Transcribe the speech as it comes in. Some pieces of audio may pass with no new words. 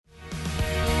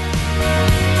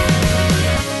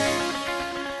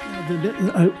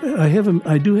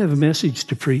I do have a message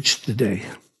to preach today,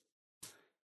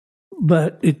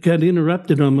 but it got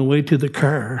interrupted on the way to the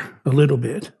car a little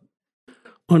bit.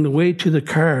 On the way to the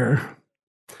car,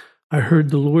 I heard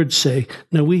the Lord say,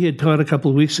 now we had taught a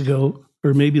couple of weeks ago,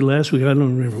 or maybe last week, I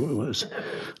don't remember what it was,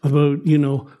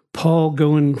 about, Paul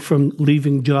going from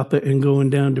leaving Joppa and going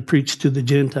down to preach to the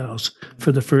Gentiles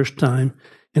for the first time,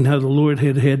 and how the Lord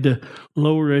had to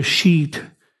lower a sheet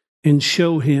and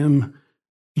show him,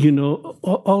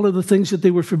 all of the things that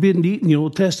they were forbidden to eat in the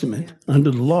Old Testament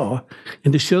under the law,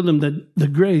 and to show them that the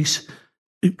grace,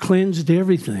 it cleansed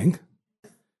everything.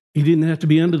 He didn't have to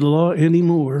be under the law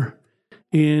anymore.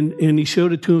 And he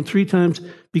showed it to him 3 times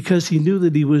because he knew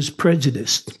that he was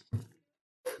prejudiced.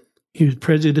 He was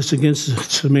prejudiced against the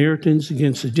Samaritans,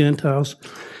 against the Gentiles.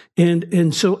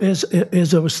 And so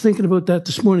as I was thinking about that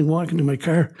this morning, walking to my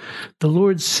car, the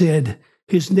Lord said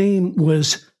his name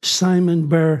was Simon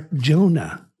Bar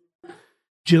Jonah.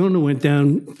 Jonah went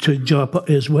down to Joppa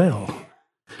as well.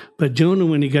 But Jonah,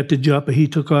 when he got to Joppa, he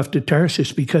took off to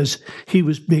Tarshish because he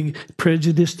was big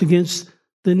prejudiced against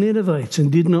the Ninevites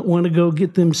and did not want to go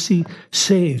get them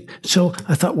saved. So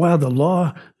I thought, wow, the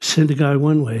law sent a guy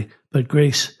one way, but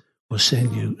grace will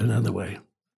send you another way.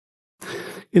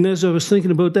 And as I was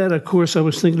thinking about that, of course, I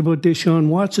was thinking about Deshaun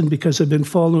Watson because I've been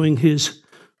following his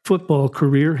football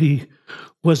career. He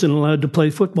wasn't allowed to play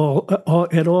football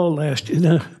at all last year.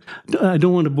 Now, I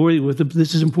don't want to bore you with it, but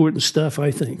this is important stuff,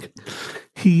 I think.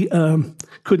 He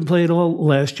couldn't play at all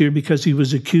last year because he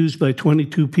was accused by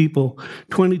 22 people,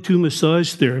 22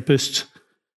 massage therapists,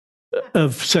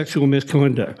 of sexual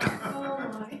misconduct.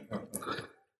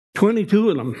 22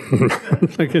 of them.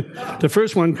 The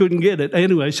first one couldn't get it.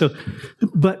 Anyway,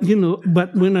 but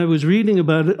when I was reading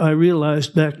about it, I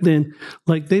realized back then,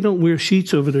 they don't wear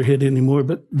sheets over their head anymore,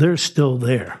 but they're still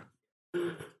there.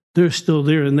 They're still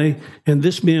there. And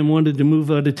this man wanted to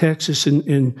move out of Texas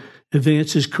and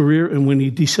advance his career. And when he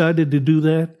decided to do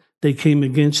that, they came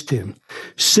against him.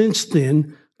 Since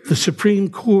then, the Supreme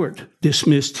Court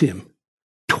dismissed him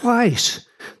twice.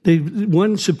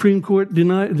 One Supreme Court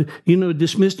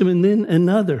dismissed him, and then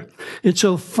another. And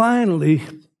so finally,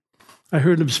 I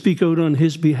heard him speak out on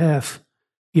his behalf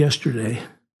yesterday.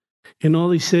 And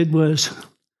all he said was,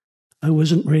 I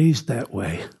wasn't raised that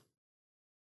way.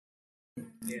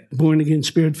 Yeah. Born again,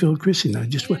 Spirit-filled Christian. I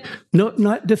just went,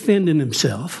 not defending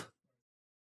himself.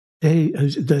 Hey,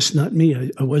 that's not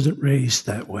me. I wasn't raised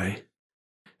that way.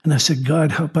 And I said,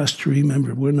 God, help us to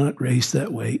remember we're not raised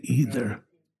that way either.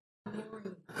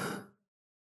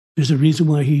 There's a reason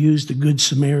why he used a good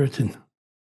Samaritan,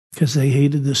 because they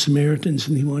hated the Samaritans,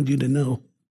 and he wanted you to know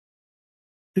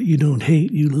that you don't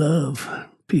hate, you love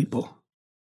people.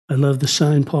 I love the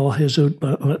sign Paul has out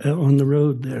on the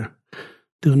road there.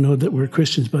 They'll know that we're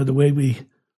Christians by the way we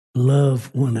love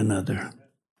one another.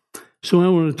 So I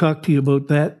want to talk to you about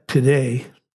that today.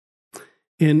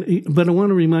 But I want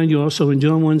to remind you also in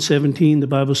John 1:17, the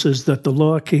Bible says that the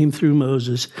law came through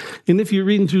Moses. And if you're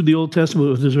reading through the Old Testament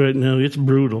with us right now, it's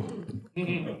brutal.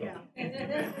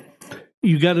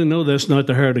 You got to know that's not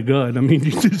the heart of God. I mean,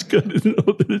 you just got to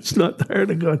know that it's not the heart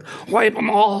of God. Wipe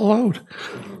them all out.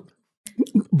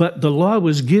 But the law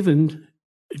was given,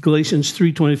 Galatians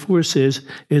 3:24 says,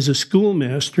 as a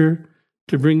schoolmaster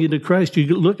to bring you to Christ. You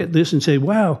look at this and say,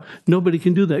 wow, nobody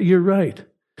can do that. You're right.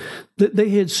 They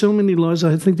had so many laws.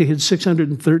 I think they had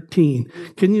 613.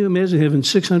 Can you imagine having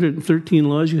 613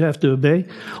 laws you have to obey?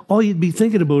 All you'd be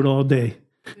thinking about all day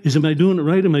is, am I doing it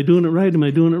right? Am I doing it right? Am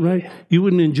I doing it right? You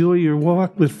wouldn't enjoy your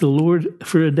walk with the Lord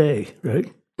for a day,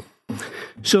 right?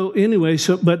 So anyway,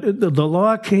 but the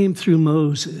law came through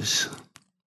Moses,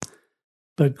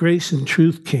 but grace and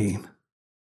truth came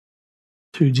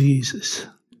through Jesus.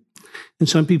 And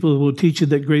some people will teach you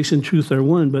that grace and truth are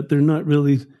one, but they're not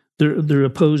really. They're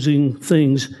opposing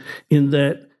things in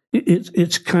that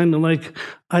it's kind of like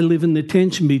I live in the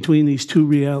tension between these two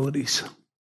realities.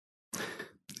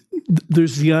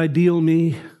 There's the ideal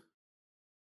me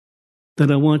that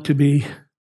I want to be,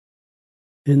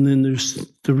 and then there's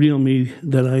the real me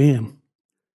that I am.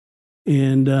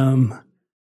 And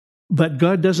but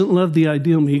God doesn't love the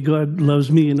ideal me. God loves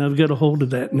me, and I've got a hold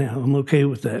of that now. I'm okay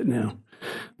with that now.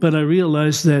 But I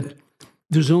realize that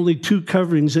there's only 2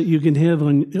 coverings that you can have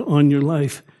on your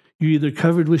life. You're either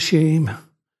covered with shame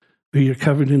or you're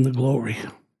covered in the glory.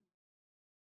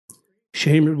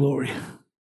 Shame or glory.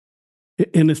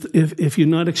 And if you're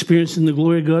not experiencing the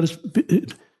glory of God,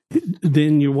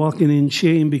 then you're walking in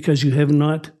shame because you have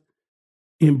not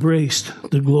embraced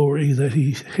the glory that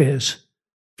he has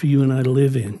for you and I to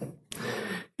live in.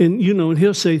 And, and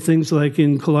he'll say things like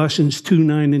in Colossians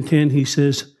 2:9 and 10, he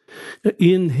says,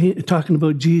 Talking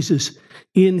about Jesus,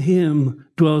 in him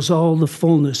dwells all the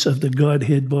fullness of the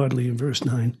Godhead bodily in verse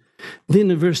 9. Then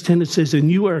in verse 10 it says,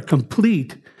 and you are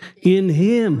complete in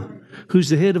him who's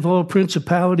the head of all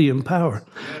principality and power.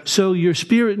 So your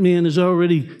spirit man is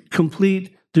already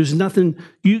complete. There's nothing,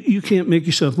 you can't make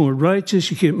yourself more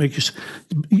righteous. You can't make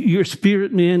your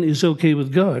spirit man is okay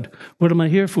with God. What am I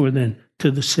here for then?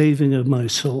 To the saving of my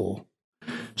soul.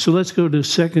 So let's go to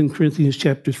 2 Corinthians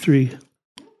chapter 3.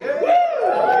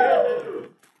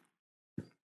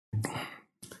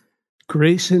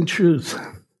 Grace and truth.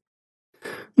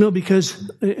 No,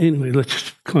 because, anyway, let's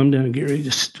just calm down, Gary.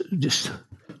 Just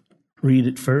read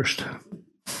it first.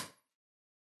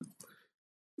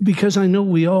 Because I know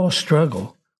we all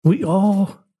struggle. We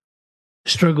all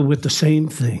struggle with the same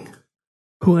thing.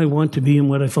 Who I want to be and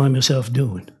what I find myself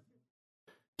doing.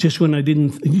 Just when I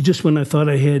thought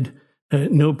I had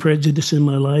no prejudice in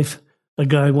my life, a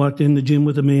guy walked in the gym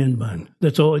with a man bun.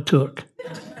 That's all it took.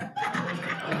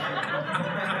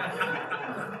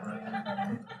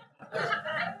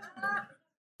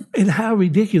 And how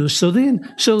ridiculous.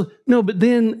 Then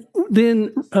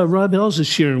Rob Ells is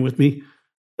sharing with me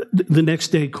the next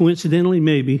day, coincidentally,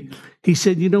 maybe, he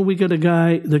said, we got a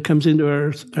guy that comes into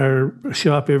our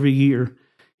shop every year.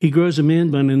 He grows a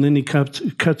man bun and then he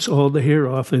cuts all the hair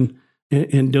off and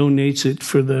donates it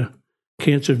for the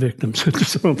cancer victims.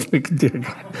 So I'm thinking,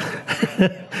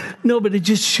 no, but it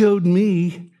just showed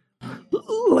me,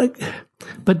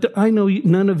 but I know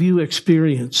none of you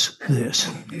experience this.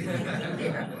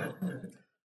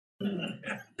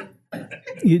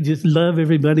 You just love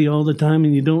everybody all the time,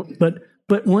 and you don't. But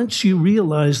once you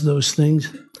realize those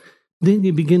things, then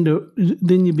you begin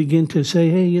to say,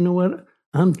 "Hey, you know what?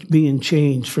 I'm being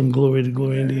changed from glory to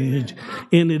glory into image,"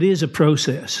 and it is a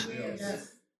process.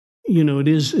 It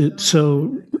is.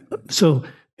 So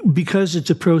because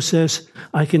it's a process,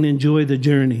 I can enjoy the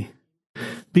journey.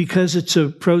 Because it's a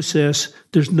process,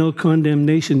 there's no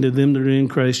condemnation to them that are in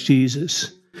Christ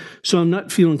Jesus. So I'm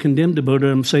not feeling condemned about it.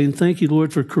 I'm saying, thank you,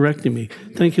 Lord, for correcting me.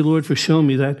 Thank you, Lord, for showing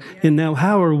me that. And now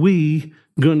how are we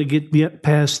going to get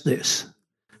past this?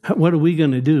 What are we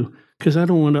going to do? Because I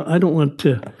don't want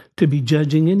to be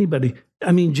judging anybody.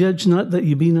 I mean, judge not that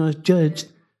you be not judged.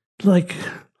 Like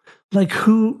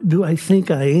who do I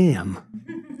think I am?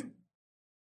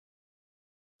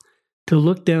 To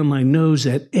look down my nose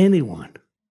at anyone.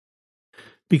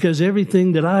 Because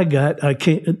everything that I got,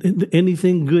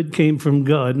 anything good came from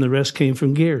God, and the rest came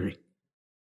from Gary,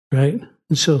 right?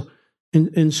 And so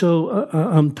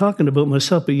I'm talking about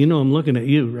myself, but I'm looking at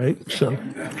you, right? So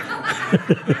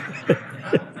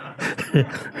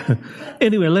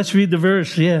anyway, let's read the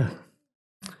verse. Yeah,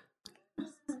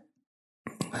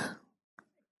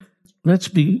 let's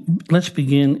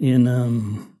begin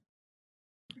in.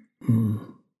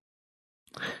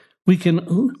 We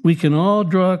can all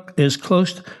draw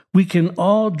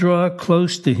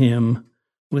close to him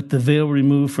with the veil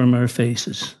removed from our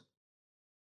faces.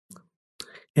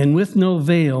 And with no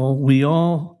veil, we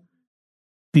all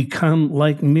become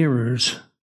like mirrors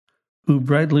who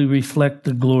brightly reflect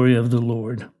the glory of the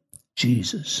Lord,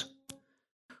 Jesus.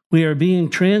 We are being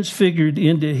transfigured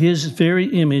into his very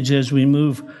image as we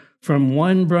move from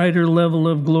one brighter level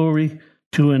of glory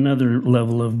to another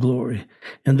level of glory.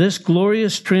 And this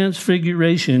glorious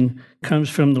transfiguration comes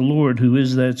from the Lord, who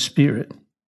is that Spirit.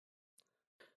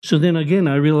 So then again,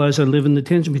 I realize I live in the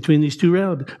tension between these two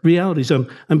realities.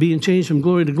 I'm being changed from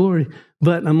glory to glory,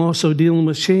 but I'm also dealing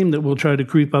with shame that will try to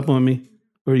creep up on me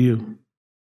or you.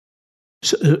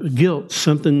 Guilt,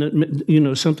 something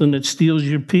that steals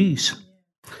your peace.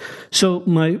 So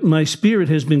my spirit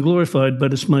has been glorified,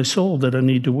 but it's my soul that I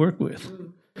need to work with.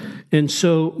 And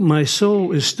so my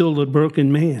soul is still a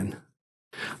broken man.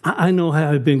 I know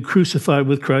how I've been crucified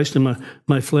with Christ in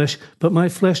my flesh, but my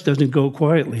flesh doesn't go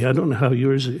quietly. I don't know how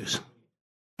yours is.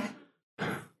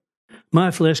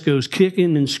 My flesh goes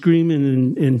kicking and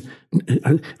screaming,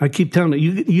 and I keep telling it,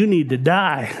 you need to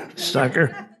die,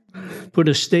 sucker. Put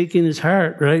a stake in his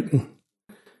heart, right?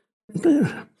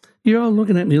 You're all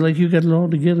looking at me like you got it all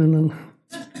together.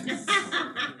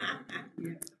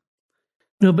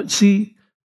 No, but see,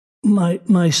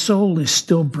 my soul is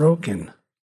still broken,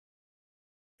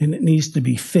 and it needs to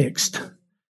be fixed.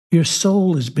 Your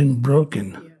soul has been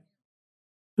broken.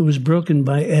 It was broken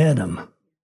by Adam.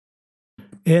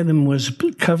 Adam was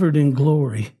covered in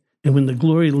glory, and when the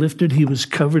glory lifted, he was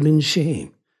covered in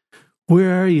shame.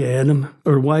 Where are you, Adam?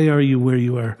 Or why are you where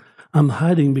you are? I'm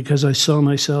hiding because I saw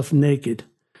myself naked.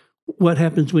 What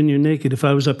happens when you're naked? If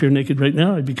I was up here naked right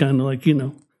now, I'd be kind of like,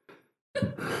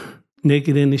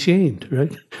 naked and ashamed,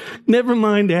 right? Never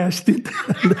mind, Ashton.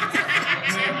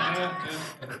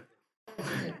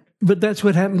 But that's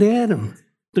what happened to Adam.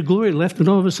 The glory left, and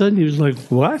all of a sudden he was like,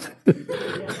 what?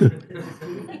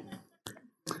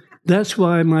 That's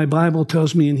why my Bible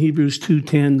tells me in Hebrews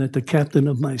 2:10 that the captain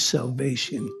of my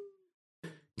salvation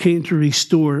came to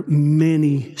restore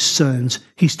many sons.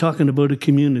 He's talking about a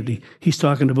community. He's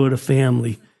talking about a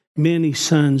family. Many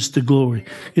sons to glory.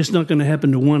 It's not going to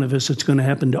happen to one of us. It's going to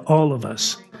happen to all of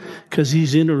us because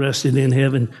he's interested in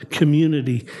having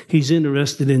community. He's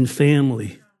interested in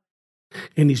family.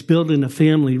 And he's building a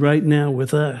family right now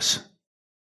with us.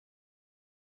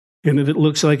 And if it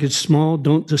looks like it's small,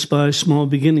 don't despise small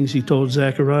beginnings, he told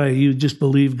Zechariah. You just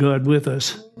believe God with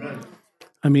us.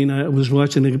 I mean, I was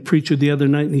watching a preacher the other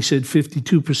night, and he said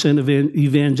 52% of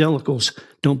evangelicals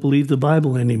don't believe the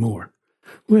Bible anymore.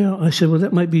 Well, I said, well,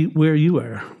 that might be where you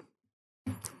are.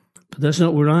 But that's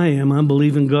not where I am. I'm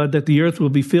believing God that the earth will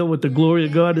be filled with the glory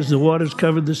of God as the waters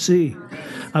cover the sea.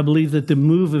 I believe that the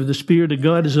move of the Spirit of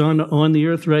God is on the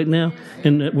earth right now,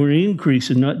 and that we're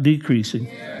increasing, not decreasing.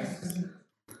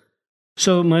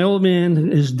 So my old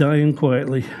man is dying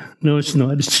quietly. No, it's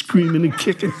not. It's screaming and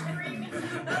kicking.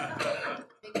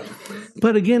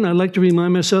 But again, I'd like to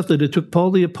remind myself that it took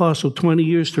Paul the Apostle 20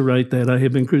 years to write that. I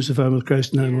have been crucified with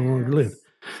Christ, and I no longer live.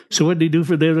 So what did he do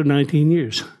for the other 19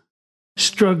 years?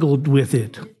 Struggled with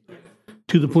it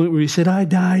to the point where he said, I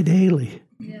die daily.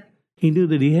 Yeah. He knew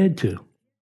that he had to.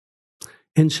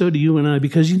 And so do you and I,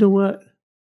 because you know what?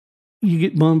 You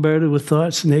get bombarded with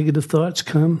thoughts, negative thoughts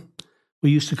come. We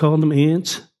used to call them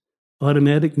ants,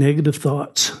 automatic negative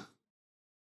thoughts.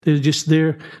 They're just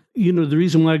there. You know, the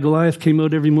reason why Goliath came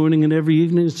out every morning and every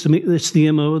evening, it's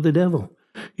the MO of the devil.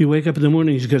 You wake up in the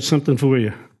morning, he's got something for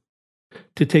you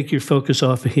to take your focus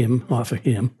off of him.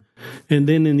 And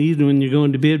then in the evening when you're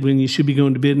going to bed, when you should be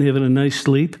going to bed and having a nice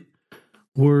sleep,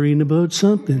 worrying about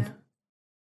something.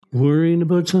 Worry.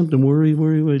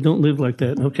 Don't live like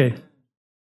that. Okay.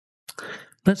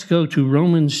 Let's go to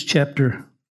Romans chapter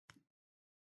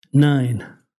 9.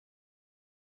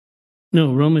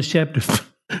 No, Romans chapter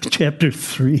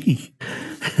 3.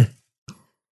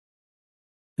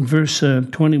 Verse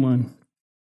 21.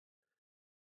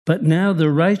 But now the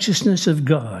righteousness of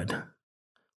God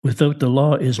without the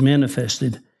law is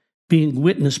manifested, being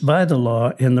witnessed by the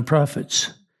law and the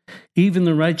prophets, even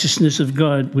the righteousness of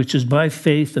God, which is by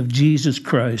faith of Jesus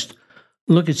Christ.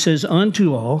 Look, it says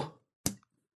unto all,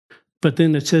 but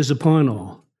then it says upon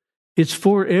all. It's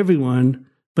for everyone,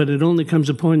 but it only comes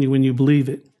upon you when you believe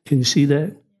it. Can you see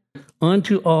that?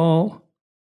 Unto all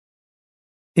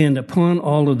and upon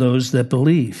all of those that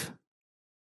believe.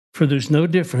 For there's no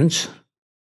difference.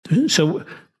 So,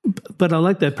 but I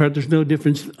like that part. There's no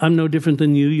difference. I'm no different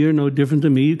than you. You're no different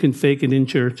than me. You can fake it in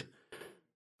church.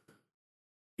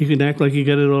 You can act like you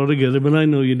got it all together, but I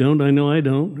know you don't. I know I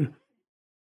don't.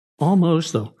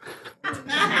 Almost, though.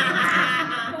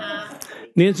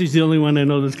 Nancy's the only one I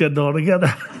know that's got it all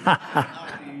together.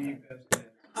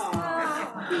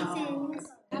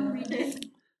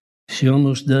 She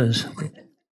almost does.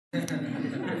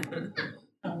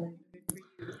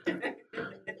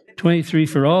 23,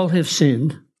 for all have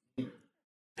sinned.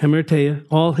 Hamartia,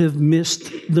 all have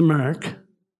missed the mark.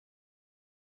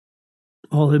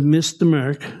 All have missed the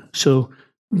mark. So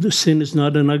the sin is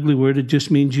not an ugly word. It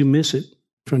just means you miss it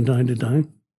from time to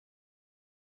time.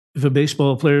 If a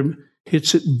baseball player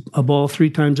hits a ball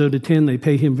 3 times out of 10, they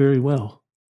pay him very well.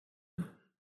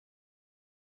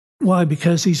 Why?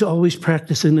 Because he's always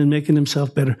practicing and making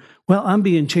himself better. Well, I'm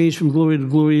being changed from glory to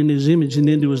glory in his image and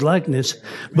into his likeness,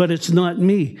 but it's not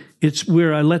me. It's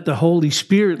where I let the Holy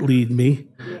Spirit lead me.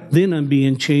 Then I'm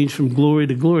being changed from glory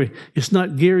to glory. It's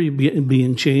not Gary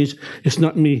being changed. It's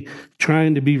not me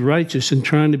trying to be righteous and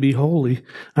trying to be holy.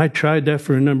 I tried that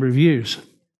for a number of years.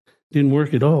 Didn't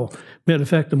work at all. Matter of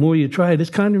fact, the more you try it,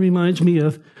 it kind of reminds me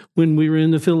of when we were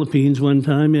in the Philippines one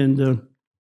time and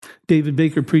David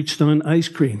Baker preached on ice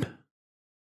cream.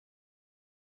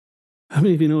 How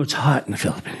many of you know it's hot in the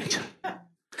Philippines?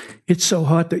 It's so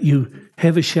hot that you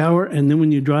have a shower, and then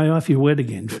when you dry off, you're wet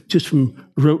again, just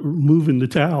from moving the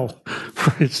towel.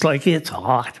 It's like, it's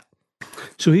hot.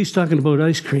 So he's talking about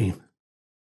ice cream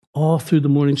all through the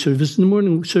morning service. And the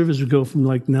morning service would go from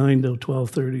like 9 to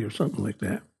 12:30 or something like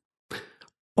that.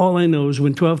 All I know is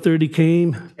when 12:30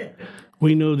 came,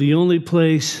 we know the only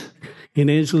place in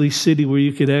Angeles City where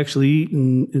you could actually eat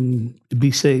and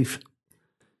be safe.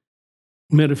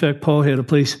 Matter of fact, Paul had a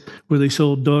place where they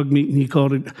sold dog meat, and he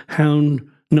called it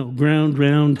ground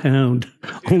round hound.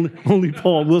 Only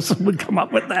Paul Wilson would come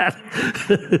up with that.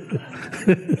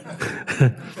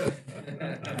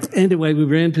 Anyway, we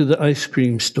ran to the ice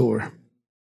cream store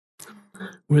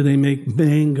where they make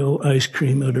mango ice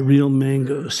cream out of real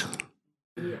mangoes.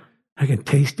 I can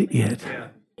taste it yet.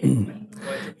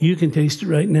 You can taste it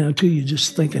right now, too. You're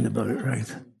just thinking about it,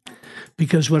 right?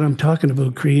 Because what I'm talking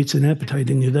about creates an appetite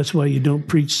in you. That's why you don't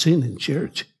preach sin in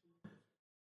church.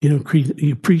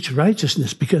 You preach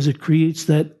righteousness because it creates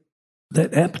that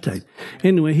appetite.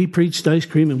 Anyway, he preached ice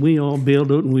cream, and we all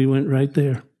bailed out, and we went right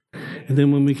there. And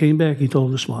then when we came back, he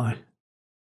told us why.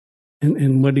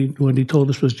 And what he told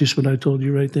us was just what I told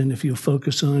you right then. If you'll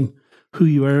focus on who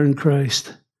you are in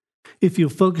Christ, if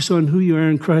you'll focus on who you are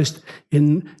in Christ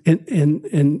and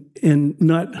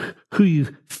not who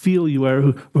you feel you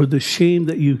are, or the shame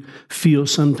that you feel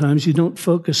sometimes, you don't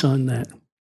focus on that.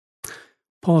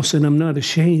 Paul said, I'm not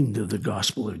ashamed of the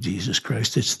gospel of Jesus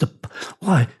Christ.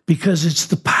 Why? Because it's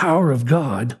the power of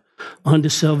God unto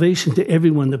salvation to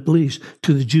everyone that believes,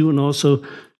 to the Jew and also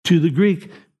to the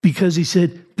Greek. Because he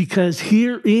said, because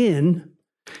herein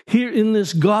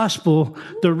this gospel,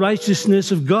 the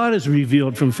righteousness of God is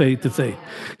revealed from faith to faith.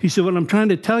 He said, what I'm trying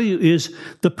to tell you is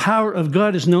the power of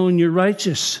God is knowing you're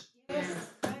righteous.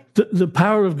 The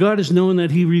power of God is knowing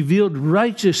that he revealed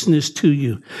righteousness to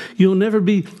you. You'll never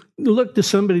be, look to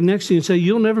somebody next to you and say,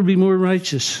 you'll never be more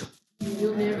righteous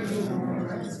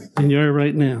than you are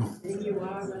right now.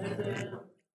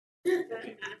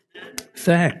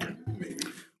 Fact.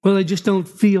 Well, I just don't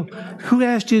feel. Who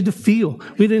asked you to feel?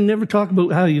 We didn't never talk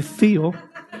about how you feel.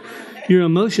 Your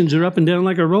emotions are up and down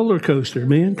like a roller coaster,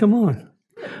 man. Come on.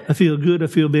 I feel good, I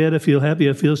feel bad, I feel happy,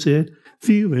 I feel sad.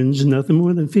 Feelings, nothing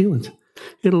more than feelings.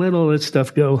 You gotta let all that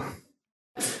stuff go.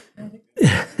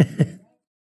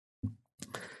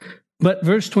 But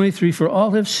verse 23, for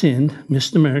all have sinned,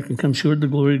 missed the mark, and come short of the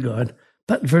glory of God.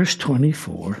 But verse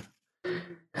 24,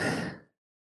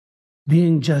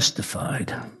 being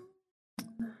justified,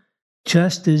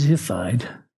 just as if I'd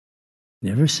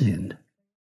never sinned,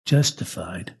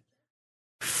 justified,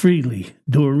 freely,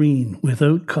 Doreen,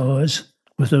 without cause,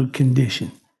 without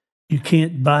condition. You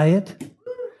can't buy it.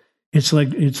 It's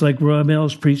like Rob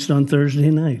Ells preached on Thursday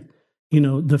night.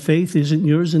 The faith isn't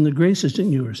yours and the grace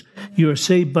isn't yours. You are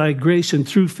saved by grace and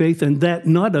through faith, and that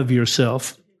not of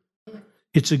yourself.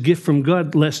 It's a gift from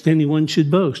God, lest anyone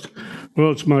should boast.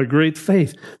 Well, it's my great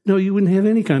faith. No, you wouldn't have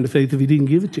any kind of faith if he didn't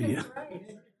give it to you.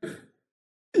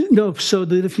 No, so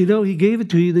that if you know he gave it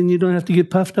to you, then you don't have to get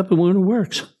puffed up when it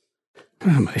works.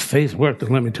 Oh, my faith worked,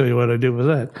 and let me tell you what I did with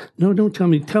that. No, don't tell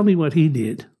me. Tell me what he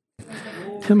did.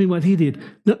 Tell me what he did.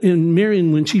 No, and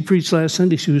Marion, when she preached last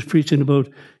Sunday, she was preaching about,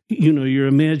 your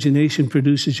imagination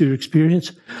produces your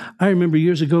experience. I remember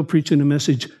years ago preaching a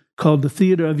message called The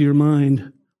Theater of Your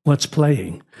Mind, What's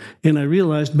Playing? And I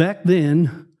realized back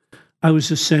then I was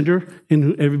the center,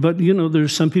 and everybody,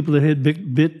 there's some people that had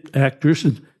big bit actors,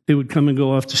 and they would come and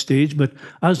go off the stage, but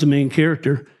I was the main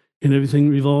character, and everything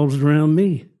revolved around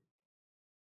me.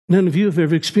 None of you have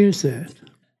ever experienced that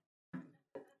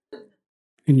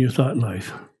in your thought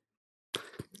life.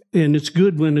 And it's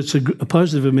good when it's a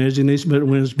positive imagination, but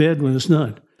when it's bad, when it's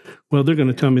not. Well, they're going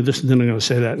to tell me this, and then I'm going to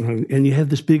say that. And you have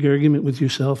this big argument with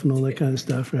yourself and all that kind of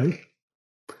stuff, right?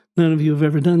 None of you have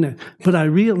ever done that. But I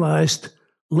realized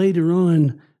later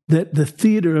on that the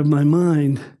theater of my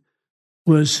mind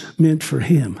was meant for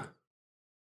him.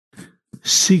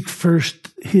 Seek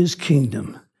first his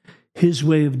kingdom, his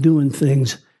way of doing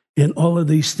things, and all of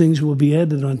these things will be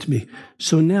added unto me.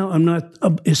 So now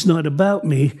it's not about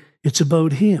me, it's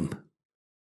about him.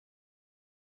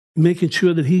 Making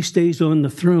sure that he stays on the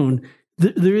throne.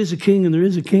 There is a king and there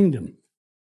is a kingdom.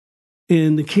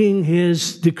 And the king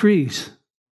has decrees.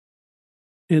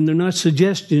 And they're not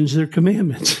suggestions, they're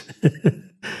commandments.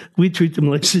 We treat them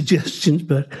like suggestions,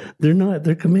 but they're not,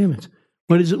 they're commandments.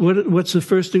 What is it? What's the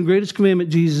first and greatest commandment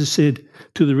Jesus said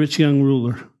to the rich young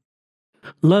ruler?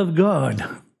 Love God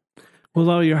with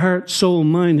all your heart, soul,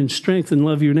 mind, and strength, and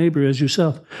love your neighbor as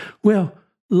yourself. Well,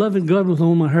 loving God with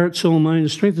all my heart, soul, mind,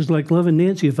 and strength is like loving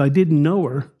Nancy. If I didn't know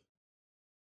her,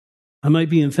 I might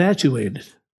be infatuated.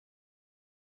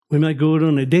 We might go out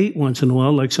on a date once in a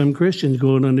while, like some Christians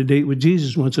go out on a date with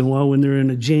Jesus once in a while when they're in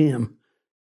a jam.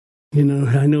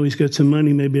 I know he's got some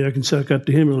money. Maybe I can suck up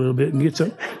to him a little bit and get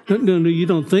some. No, you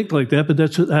don't think like that, but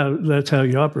that's how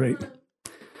you operate.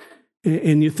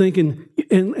 And you're thinking,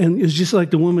 and it's just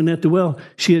like the woman at the well.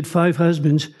 She had 5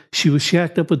 husbands. She was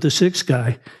shacked up with the 6th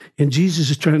guy. And Jesus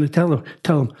is trying to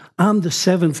tell him, I'm the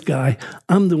 7th guy.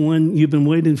 I'm the one you've been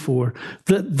waiting for.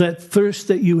 That thirst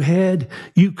that you had,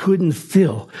 you couldn't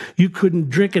fill. You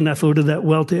couldn't drink enough out of that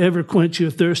well to ever quench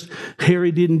your thirst.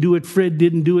 Harry didn't do it. Fred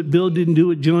didn't do it. Bill didn't do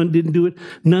it. John didn't do it.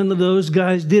 None of those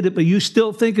guys did it. But you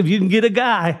still think if you can get a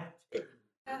guy,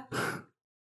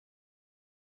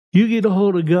 you get a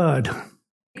hold of God.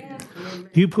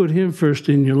 You put him first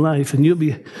in your life, and you'll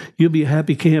be a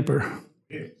happy camper.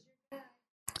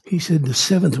 He said, the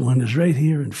seventh one is right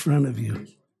here in front of you.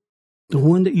 The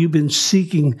one that you've been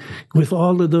seeking with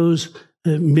all of those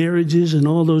marriages and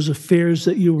all those affairs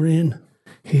that you were in.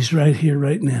 He's right here,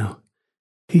 right now.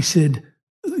 He said,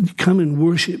 come and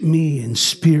worship me in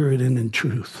spirit and in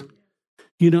truth.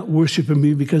 You're not worshiping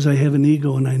me because I have an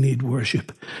ego and I need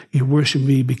worship. You worship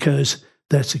me because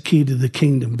that's the key to the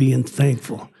kingdom, being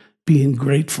thankful, being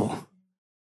grateful.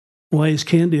 Why is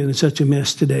Candy in such a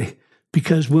mess today?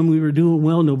 Because when we were doing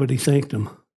well, nobody thanked him.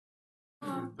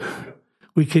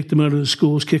 We kicked them out of the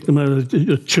schools, kicked them out of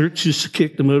the churches,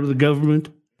 kicked them out of the government.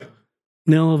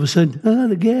 Now all of a sudden,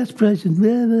 the gas prices,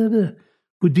 blah, blah, blah.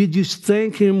 Well, did you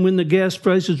thank him when the gas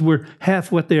prices were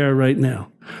half what they are right now?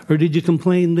 Or did you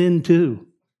complain then too?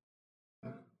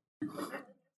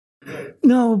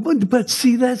 No, but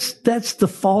see, that's the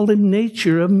fallen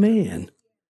nature of man.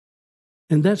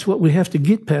 And that's what we have to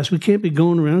get past. We can't be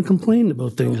going around complaining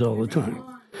about things all the time.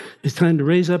 It's time to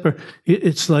raise up our...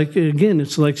 It's like, again,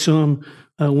 it's like Psalm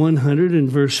 100 and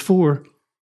verse 4.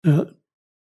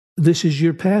 This is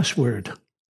your password.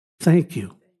 Thank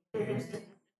you.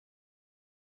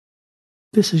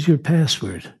 This is your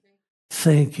password.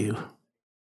 Thank you.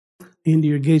 Into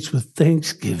your gates with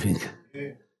thanksgiving.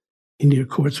 Into your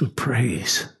courts with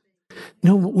praise.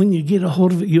 No, but when you get a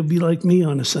hold of it, you'll be like me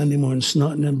on a Sunday morning,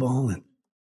 snotting and bawling.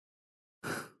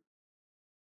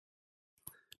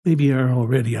 Maybe you are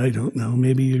already, I don't know.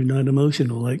 Maybe you're not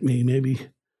emotional like me. Maybe.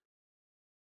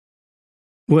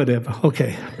 Whatever.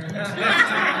 Okay.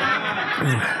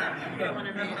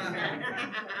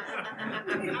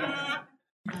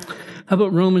 How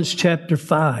about Romans chapter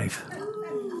 5?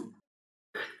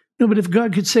 No, but if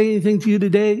God could say anything to you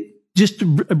today, just a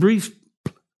brief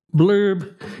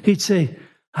blurb, he'd say,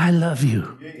 I love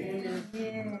you.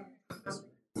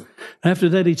 After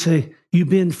that, he'd say, you've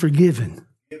been forgiven.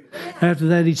 After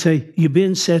that, he'd say, you've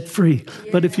been set free.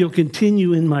 But if you'll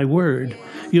continue in my word,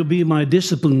 you'll be my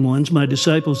disciplined ones, my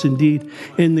disciples indeed.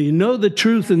 And you know the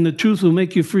truth, and the truth will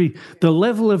make you free. The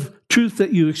level of truth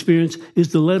that you experience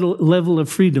is the level of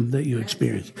freedom that you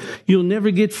experience. You'll never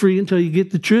get free until you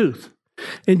get the truth.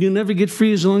 And you'll never get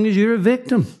free as long as you're a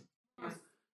victim.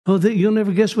 Oh, you'll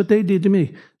never guess what they did to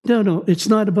me. No, it's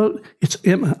not about,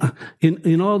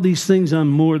 in all these things, I'm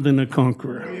more than a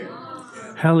conqueror.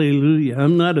 Hallelujah.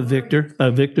 I'm not a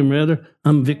victim rather.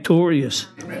 I'm victorious.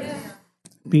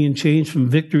 Being changed from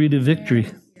victory to victory.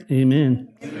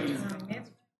 Amen.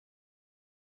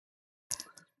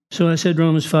 So I said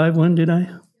Romans 5:1, did I?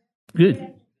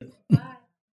 Good.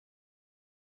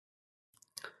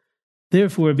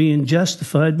 Therefore, being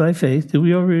justified by faith. Did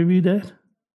we already read that?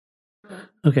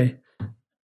 Okay.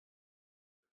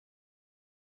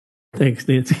 Thanks,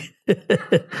 Nancy.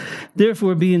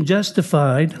 Therefore, being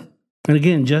justified, and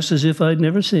again, just as if I'd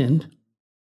never sinned,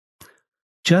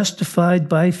 justified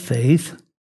by faith,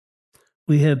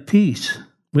 we have peace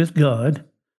with God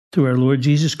through our Lord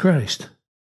Jesus Christ,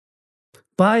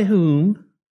 by whom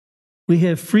we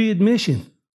have free admission.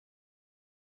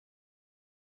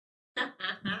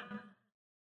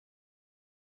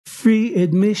 Free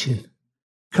admission.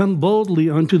 Come boldly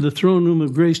unto the throne room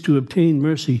of grace to obtain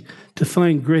mercy, to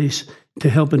find grace to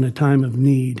help in a time of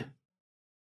need.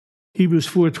 Hebrews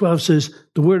 4:12 says,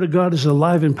 the word of God is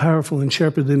alive and powerful and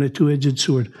sharper than a two-edged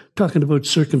sword, talking about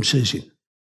circumcision.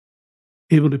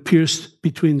 Able to pierce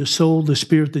between the soul, the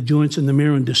spirit, the joints, and the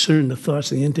marrow, and discern the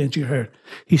thoughts and the intent of your heart.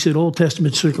 He said, Old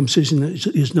Testament circumcision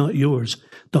is not yours.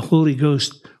 The Holy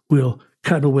Ghost will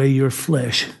cut away your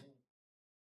flesh.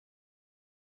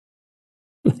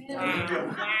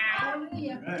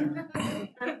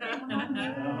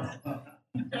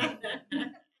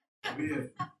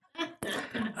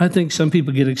 I think some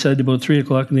people get excited about 3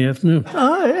 o'clock in the afternoon.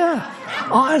 Oh, yeah.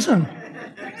 Awesome.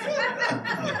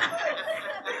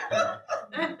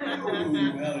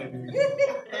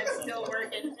 It's still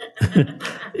working.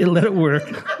 Let it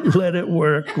work. Let it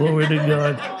work. Glory to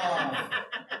God.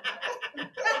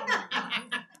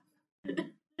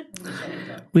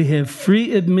 We have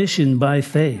free admission by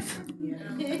faith.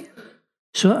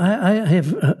 So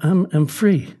I'm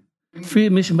free. Free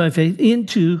admission by faith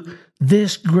into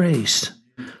this grace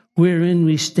wherein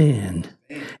we stand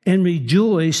and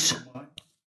rejoice.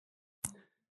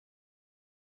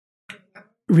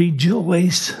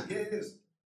 Rejoice.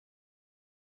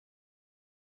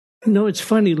 No, it's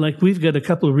funny. Like, we've got a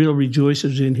couple of real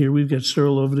rejoicers in here. We've got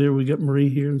Cyril over there. We got Marie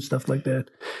here and stuff like that.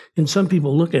 And some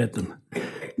people look at them.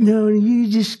 No, you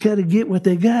just got to get what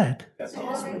they got. That's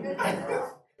awesome.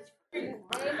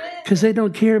 Because they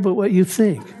don't care about what you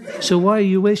think. So why are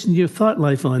you wasting your thought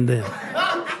life on them?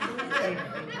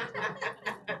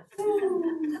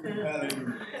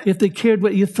 If they cared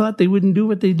what you thought, they wouldn't do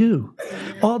what they do.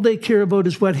 All they care about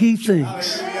is what he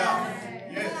thinks.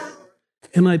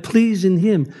 Am I pleasing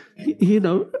him? You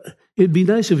know, it'd be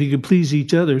nice if you could please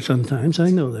each other sometimes. I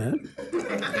know that.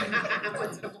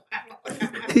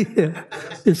 Yeah,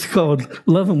 it's called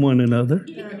loving one another.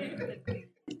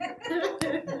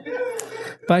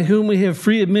 By whom we have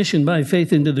free admission by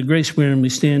faith into the grace wherein we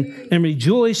stand, and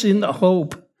rejoice in the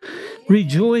hope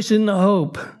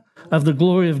of the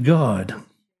glory of God.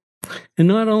 And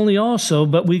not only also,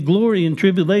 but we glory in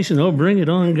tribulation. Oh, bring it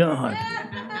on, God.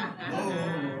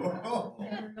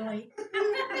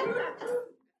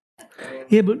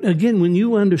 Yeah, but again, when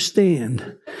you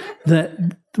understand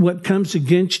that what comes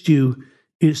against you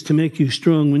is to make you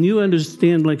strong, when you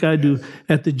understand, like I do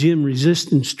at the gym,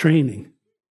 resistance training,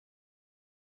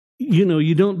 you know,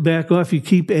 you don't back off, you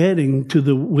keep adding to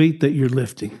the weight that you're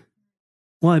lifting.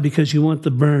 Why? Because you want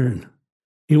the burn.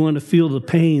 You want to feel the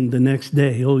pain the next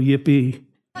day. Oh, yippee.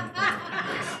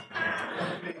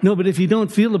 No, but if you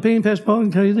don't feel the pain, Pastor Paul, I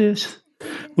can tell you this.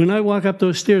 When I walk up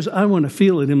those stairs, I want to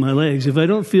feel it in my legs. If I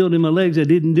don't feel it in my legs, I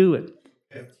didn't do it.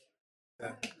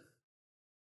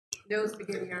 No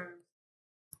spaghetti arms.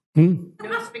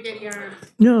 No spaghetti arms.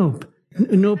 No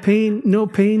pain, no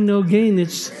gain.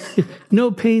 It's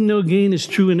no pain, no gain is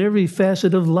true in every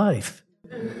facet of life.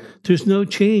 There's no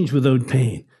change without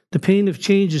pain. The pain of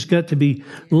change has got to be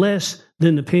less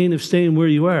than the pain of staying where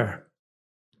you are.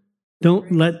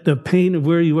 Don't let the pain of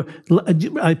where you are.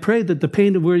 I pray that the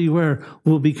pain of where you are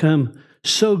will become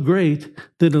so great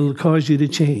that it'll cause you to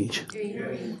change.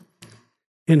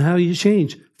 And how you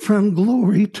change? From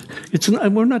glory.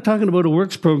 We're not talking about a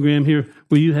works program here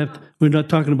where we're not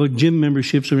talking about gym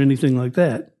memberships or anything like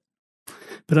that.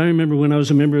 But I remember when I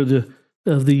was a member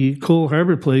of the Cole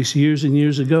Harbor place years and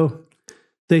years ago,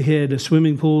 they had a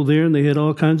swimming pool there and they had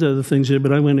all kinds of other things there,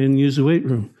 but I went in and used the weight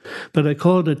room. But I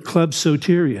called it Club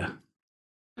Soteria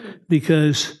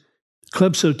because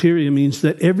Club Soteria means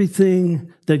that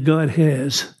everything that God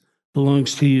has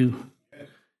belongs to you.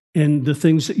 And the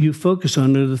things that you focus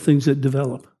on are the things that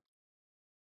develop.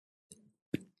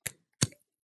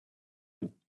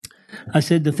 I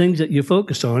said the things that you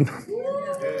focus on.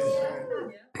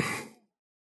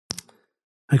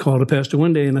 I called a pastor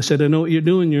one day and I said, I know what you're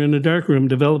doing. You're in the dark room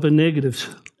developing negatives.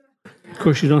 Of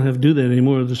course, you don't have to do that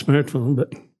anymore with the smartphone,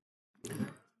 but...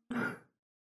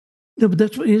 No, but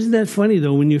isn't that funny,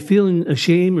 though? When you're feeling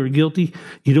ashamed or guilty,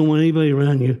 you don't want anybody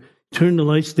around you. Turn the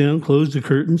lights down, close the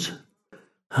curtains,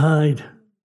 hide.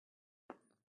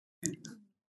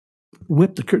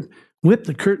 Whip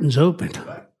the curtains open.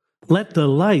 Let the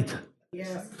light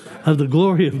of the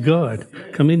glory of God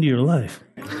come into your life.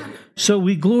 So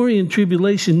we glory in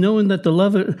tribulation, knowing the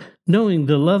love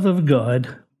of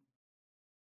God,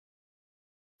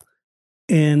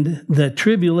 and that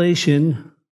tribulation's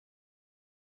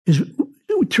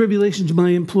my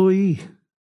employee.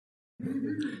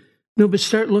 No, but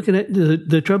start looking at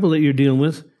the trouble that you're dealing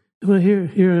with. Well,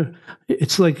 here,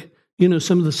 it's like, you know,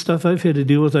 some of the stuff I've had to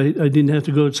deal with, I didn't have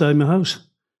to go outside my house.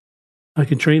 I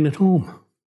could train at home.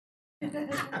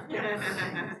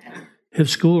 Have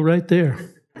school right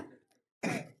there.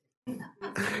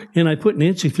 And I put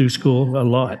Nancy through school a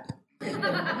lot.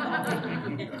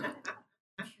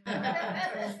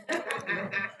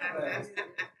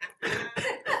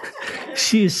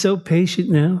 She is so patient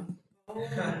now,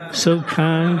 so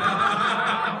kind.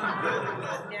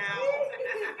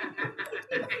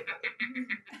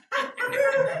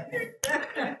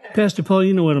 Pastor Paul,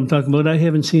 you know what I'm talking about. I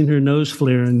haven't seen her nose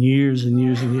flare in years and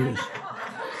years and years.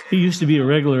 It used to be a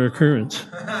regular occurrence.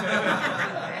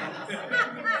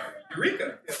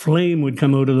 Flame would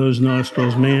come out of those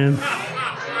nostrils, man.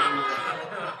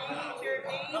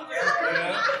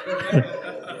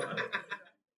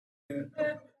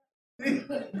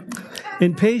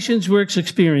 And patience works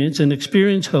experience, and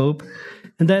experience hope,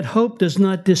 and that hope does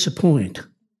not disappoint.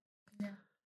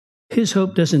 His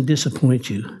hope doesn't disappoint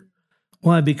you.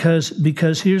 Why?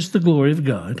 Because here's the glory of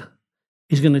God.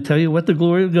 He's going to tell you what the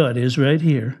glory of God is right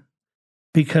here.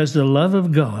 Because the love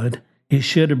of God is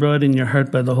shed abroad in your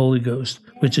heart by the Holy Ghost,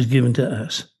 which is given to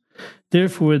us.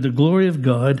 Therefore, the glory of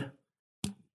God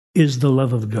is the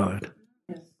love of God.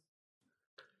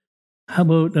 How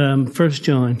about 1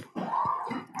 John?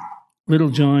 Little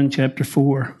John, chapter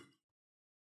 4.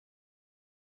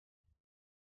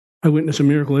 I witness a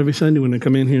miracle every Sunday when I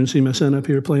come in here and see my son up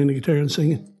here playing the guitar and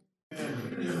singing.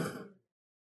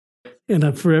 And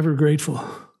I'm forever grateful.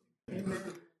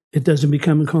 It doesn't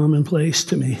become a commonplace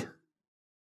to me.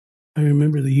 I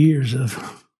remember the years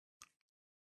of,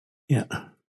 yeah.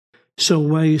 So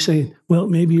why are you saying, well,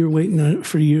 maybe you're waiting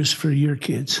for years for your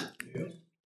kids?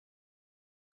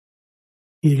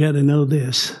 You got to know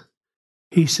this.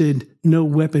 He said, no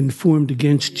weapon formed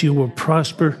against you will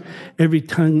prosper. Every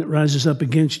tongue that rises up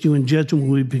against you in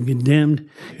judgment will be condemned.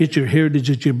 It's your heritage,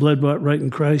 it's your blood bought right in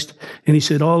Christ. And he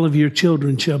said, all of your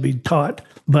children shall be taught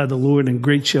by the Lord, and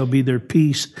great shall be their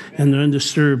peace and their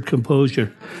undisturbed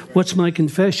composure. What's my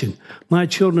confession? My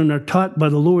children are taught by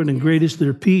the Lord, and great is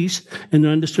their peace and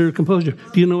their undisturbed composure.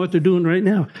 Do you know what they're doing right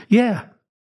now? Yeah.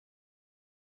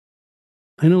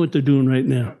 I know what they're doing right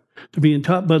now. They're being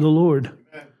taught by the Lord.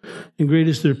 And great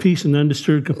is their peace and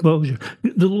undisturbed composure.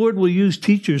 The Lord will use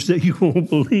teachers that you won't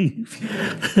believe.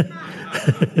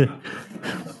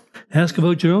 Ask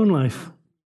about your own life.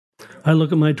 I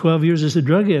look at my 12 years as a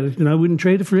drug addict, and I wouldn't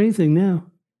trade it for anything now.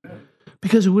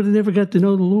 Because I would have never got to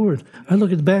know the Lord. I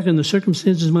look at back on the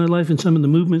circumstances of my life and some of the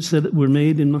movements that were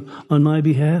made on my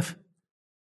behalf.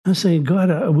 I'm saying,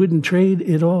 God, I wouldn't trade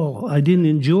it all. I didn't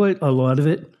enjoy a lot of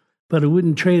it, but I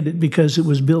wouldn't trade it because it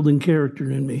was building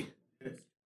character in me.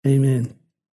 Amen.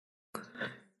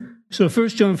 So 1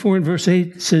 John 4 and verse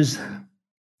 8 says,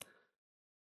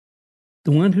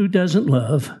 the one who doesn't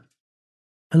love,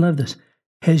 I love this,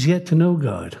 has yet to know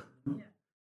God.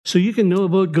 So you can know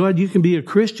about God, you can be a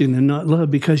Christian and not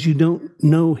love because you don't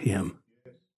know him.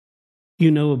 You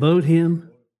know about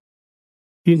him.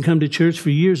 You can come to church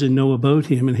for years and know about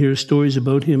him and hear stories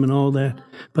about him and all that.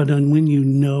 But when you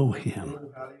know him,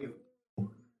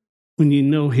 when you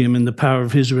know him and the power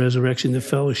of his resurrection, the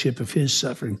fellowship of his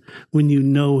suffering, when you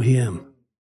know him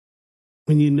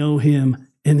and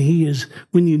he is,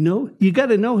 you got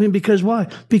to know him because why?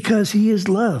 Because he is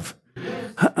love.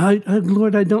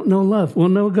 Lord, I don't know love. Well,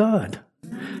 know God.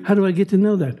 How do I get to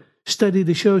know that? Study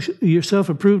to show yourself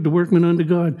approved, a workman unto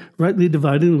God, rightly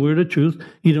dividing the word of truth.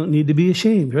 You don't need to be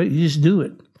ashamed, right? You just do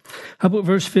it. How about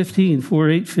verse 15,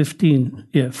 4:8-15?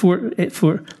 Yeah,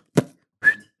 4,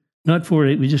 not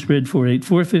 4:8, we just read 4:8.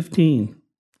 4:15.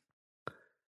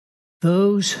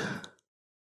 Those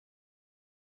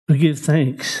who give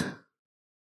thanks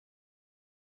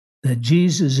that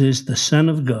Jesus is the Son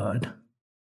of God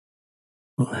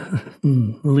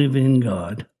live in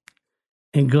God,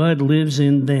 and God lives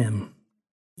in them.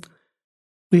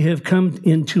 We have come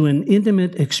into an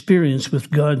intimate experience with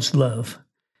God's love,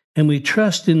 and we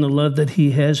trust in the love that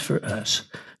he has for us.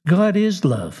 God is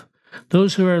love.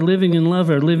 Those who are living in love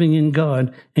are living in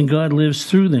God, and God lives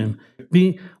through them.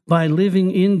 By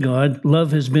living in God,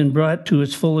 love has been brought to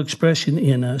its full expression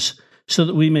in us, so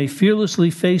that we may fearlessly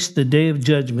face the day of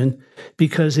judgment,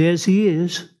 because as he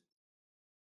is,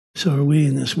 so are we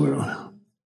in this world.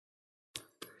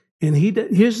 And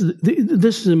this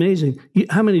is amazing.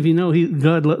 How many of you know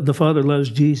God, the Father, loves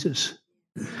Jesus?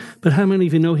 But how many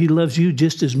of you know he loves you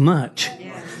just as much?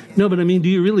 Yes. No, but I mean, do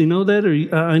you really know that? Or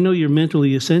I know you're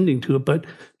mentally ascending to it,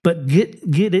 but get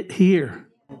it here.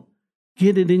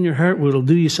 Get it in your heart where it'll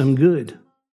do you some good.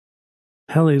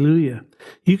 Hallelujah.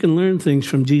 You can learn things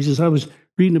from Jesus. I was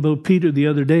reading about Peter the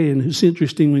other day, and it's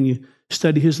interesting when you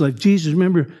study his life. Jesus,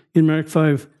 remember in Mark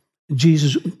 5,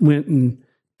 Jesus went and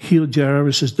healed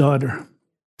Jairus' daughter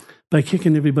by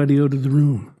kicking everybody out of the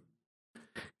room.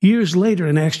 Years later,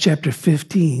 in Acts chapter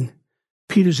 15,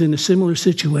 Peter's in a similar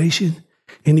situation,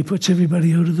 and he puts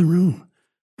everybody out of the room.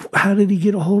 How did he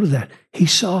get a hold of that? He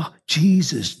saw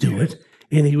Jesus do it,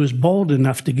 and he was bold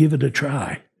enough to give it a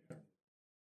try.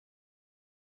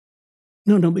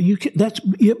 No, but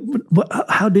but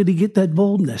how did he get that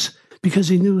boldness? Because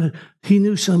he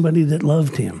knew somebody that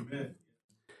loved him. Amen.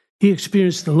 He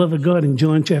experienced the love of God in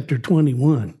John chapter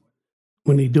 21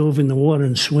 when he dove in the water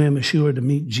and swam ashore to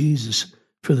meet Jesus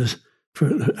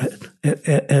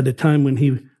at a time when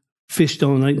he fished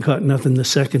all night and caught nothing the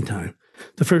second time.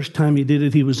 The first time he did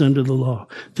it, he was under the law.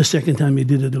 The second time he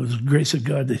did it, it was the grace of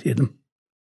God that hit him.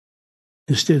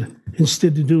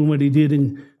 Instead of doing what he did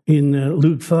in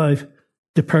Luke 5,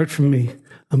 depart from me,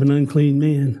 I'm an unclean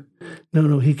man.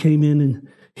 No, he came in and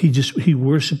he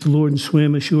worshiped the Lord and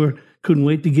swam ashore. Couldn't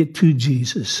wait to get to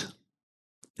Jesus.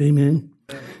 Amen.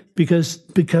 Because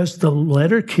the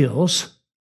letter kills,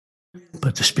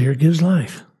 but the Spirit gives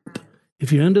life.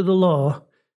 If you're under the law,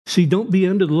 don't be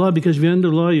under the law, because if you're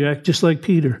under the law, you act just like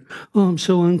Peter. Oh, I'm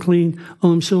so unclean.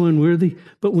 Oh, I'm so unworthy.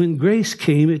 But when grace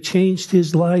came, it changed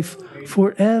his life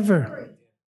forever.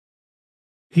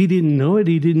 He didn't know it.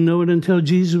 He didn't know it until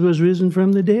Jesus was risen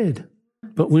from the dead.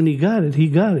 But when he got it, he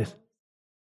got it.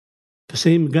 The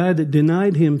same guy that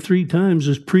denied him 3 times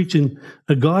was preaching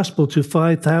a gospel to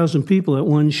 5,000 people at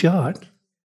one shot.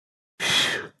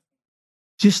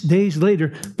 Just days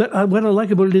later. But what I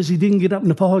like about it is he didn't get up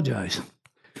and apologize.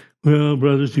 Well,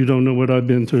 brothers, you don't know what I've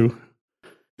been through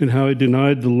and how I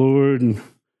denied the Lord and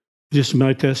Just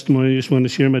my testimony. I just want to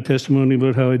share my testimony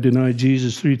about how I denied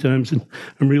Jesus 3 times, and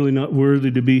I'm really not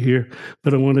worthy to be here.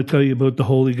 But I want to tell you about the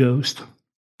Holy Ghost.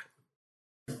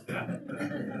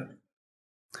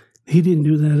 He didn't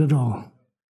do that at all.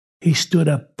 He stood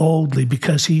up boldly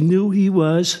because he knew he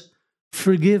was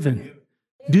forgiven.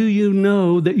 Do you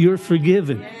know that you're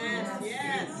forgiven?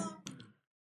 Yes.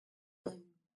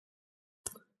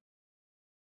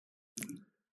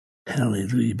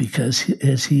 Hallelujah. Because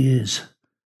as he is,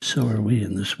 so are we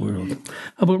in this world.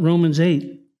 How about Romans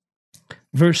 8,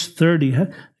 verse 30?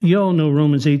 You all know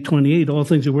Romans 8:28. All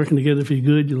things are working together for your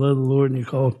good. You love the Lord and you're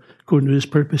called according to his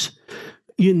purpose.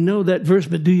 You know that verse,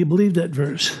 but do you believe that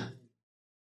verse?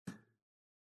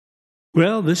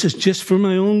 Well, this is just for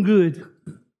my own good.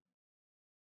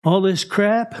 All this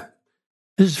crap,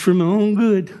 this is for my own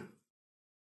good.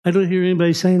 I don't hear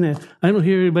anybody saying that. I don't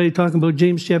hear anybody talking about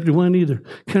James chapter 1 either.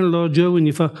 Count it all joy when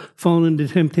you fall into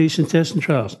temptation, tests, and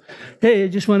trials. Hey, I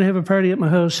just want to have a party at my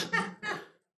house.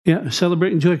 Yeah,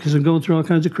 celebrating joy because I'm going through all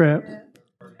kinds of crap.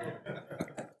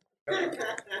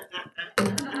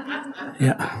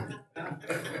 Yeah.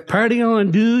 Party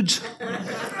on, dudes.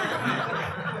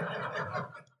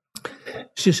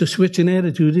 It's just a switch in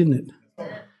attitude, isn't it?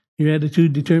 Your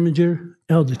attitude determines your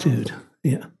altitude.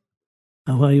 Yeah.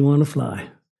 How high you want to fly.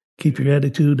 Keep your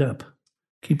attitude up.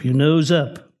 Keep your nose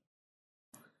up.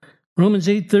 Romans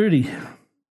 8:30.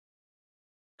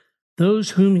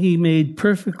 Those whom he made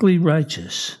perfectly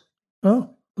righteous.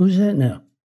 Oh, who's that now?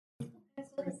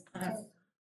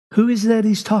 Who is that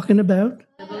he's talking about?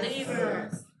 The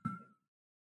believers.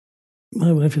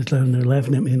 My wife is down there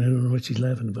laughing at me, and I don't know what she's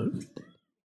laughing about.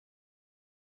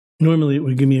 Normally, it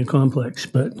would give me a complex,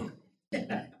 but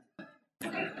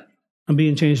I'm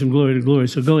being changed from glory to glory,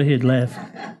 so go ahead, laugh.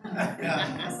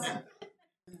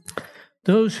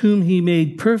 Those whom he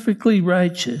made perfectly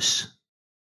righteous,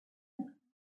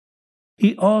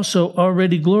 he also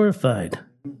already glorified,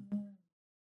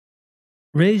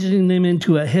 raising them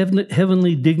into a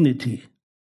heavenly dignity.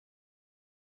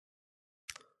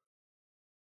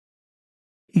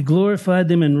 He glorified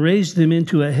them and raised them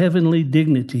into a heavenly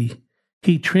dignity.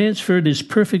 He transferred his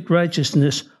perfect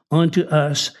righteousness onto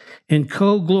us and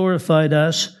co-glorified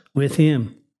us with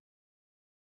him.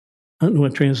 I don't know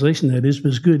what translation that is, but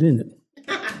it's good, isn't it?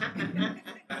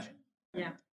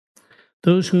 Yeah.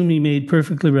 Those whom he made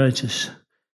perfectly righteous,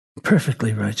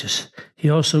 he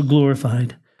also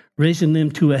glorified, raising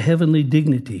them to a heavenly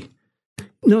dignity.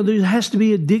 No, there has to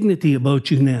be a dignity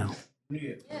about you now.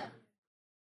 Yeah.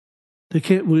 There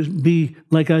can't be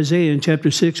like Isaiah in chapter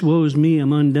 6, woe is me,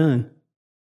 I'm undone.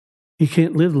 You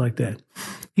can't live like that.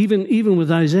 Even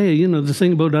with Isaiah, you know, the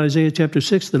thing about Isaiah chapter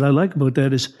 6 that I like about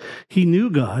that is he knew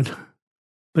God,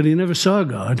 but he never saw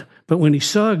God. But when he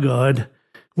saw God,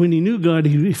 when he knew God,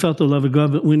 he felt the love of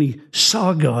God. But when he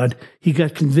saw God, he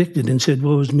got convicted and said,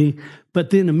 woe is me. But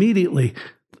then immediately,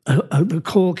 the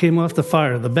coal came off the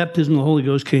fire. The baptism of the Holy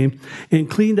Ghost came and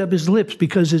cleaned up his lips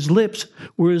because his lips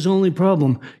were his only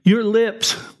problem. Your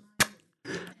lips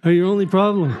are your only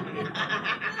problem.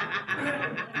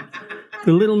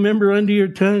 The little member under your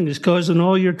tongue is causing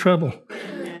all your trouble.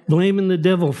 Blaming the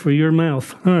devil for your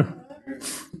mouth. Huh?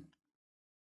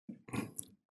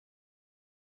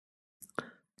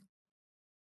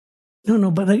 No,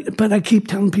 but I keep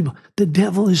telling people, the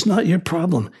devil is not your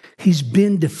problem. He's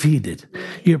been defeated.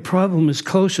 Your problem is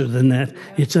closer than that.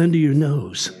 It's under your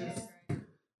nose.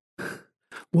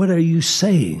 What are you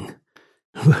saying?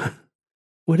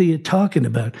 What are you talking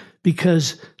about?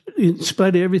 Because in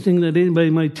spite of everything that anybody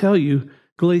might tell you,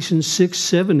 Galatians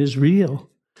 6:7 is real.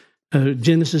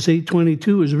 Genesis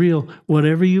 8:22 is real.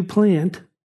 Whatever you plant,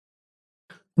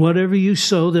 whatever you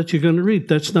sow, that you're going to reap.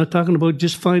 That's not talking about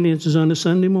just finances on a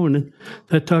Sunday morning.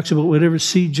 That talks about whatever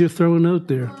seeds you're throwing out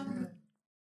there.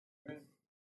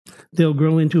 They'll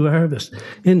grow into a harvest.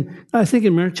 And I think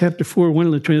in Mark chapter 4, one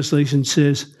of the translations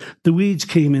says, the weeds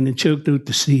came in and choked out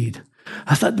the seed.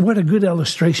 I thought, what a good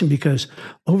illustration, because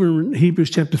over in Hebrews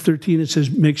chapter 13, it says,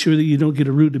 make sure that you don't get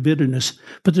a root of bitterness.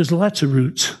 But there's lots of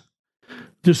roots.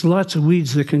 There's lots of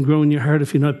weeds that can grow in your heart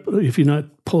if you're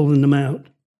not pulling them out.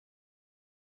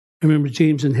 I remember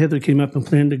James and Heather came up and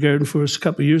planted a garden for us a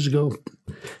couple of years ago,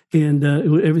 and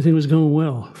everything was going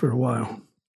well for a while.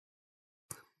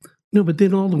 No, but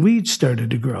then all the weeds started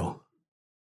to grow,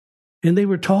 and they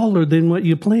were taller than what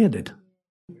you planted.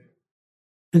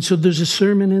 And so there's a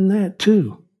sermon in that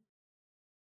too.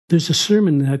 There's a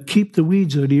sermon in that, keep the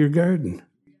weeds out of your garden.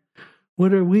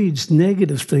 What are weeds?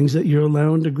 Negative things that you're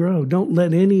allowing to grow. Don't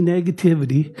let any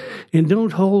negativity, and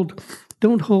don't hold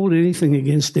anything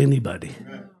against anybody.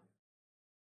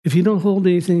 If you don't hold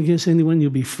anything against anyone, you'll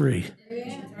be free.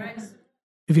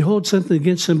 If you hold something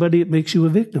against somebody, it makes you a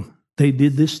victim. They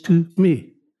did this to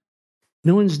me.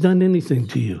 No one's done anything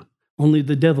to you. Only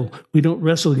the devil. We don't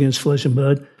wrestle against flesh and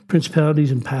blood,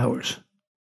 principalities and powers.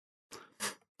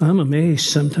 I'm amazed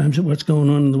sometimes at what's going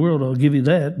on in the world. I'll give you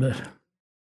that. But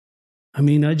I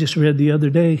mean, I just read the other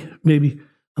day, maybe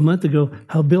a month ago,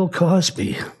 how Bill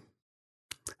Cosby.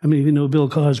 How many of you know Bill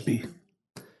Cosby?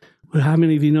 Well, how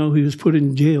many of you know he was put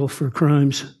in jail for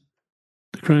crimes,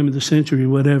 the crime of the century,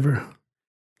 whatever?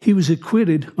 He was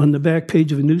acquitted on the back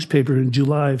page of a newspaper in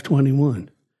July of 21.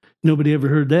 Nobody ever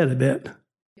heard that, I bet.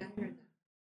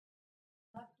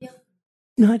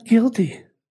 Not guilty.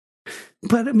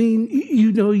 But I mean,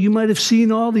 you know, you might have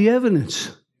seen all the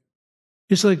evidence.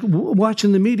 It's like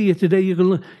watching the media today.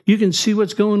 You can see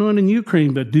what's going on in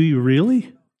Ukraine, but do you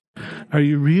really? Are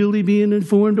you really being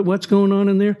informed of what's going on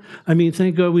in there? I mean,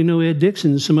 thank God we know Ed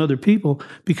Dixon and some other people,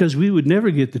 because we would never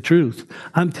get the truth.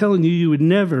 I'm telling you, you would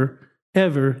never,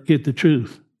 ever get the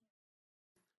truth.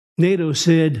 NATO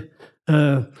said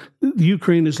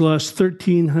Ukraine has lost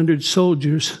 1,300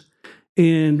 soldiers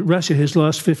and Russia has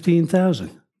lost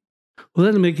 15,000. Well,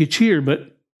 that'll make you cheer,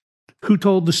 but who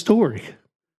told the story?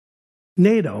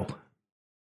 NATO.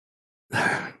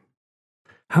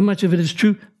 How much of it is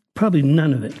true? Probably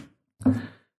none of it.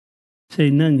 Say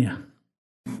none, ya.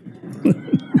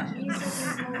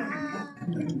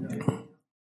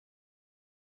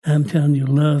 I'm telling you,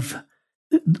 love,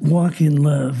 walk in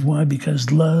love. Why?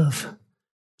 Because love,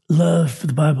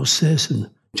 the Bible says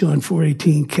in John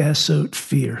 4:18, casts out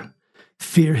fear.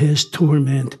 Fear has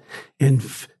torment, and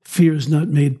fear is not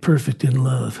made perfect in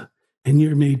love. And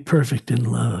you're made perfect in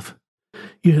love.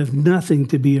 You have nothing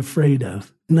to be afraid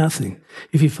of. Nothing.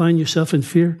 If you find yourself in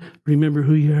fear, remember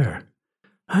who you are.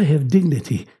 I have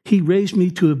dignity. He raised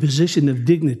me to a position of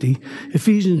dignity.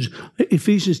 Ephesians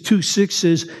 2:6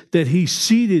 says that he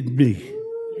seated me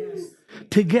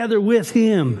together with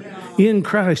him in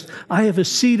Christ. I have a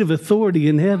seat of authority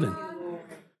in heaven.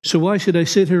 So why should I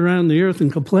sit here around the earth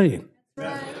and complain?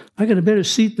 I got a better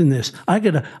seat than this. I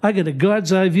got a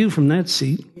God's eye view from that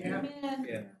seat. Amen.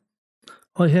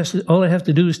 All I have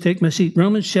to do is take my seat.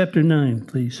 Romans chapter 9,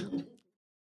 please.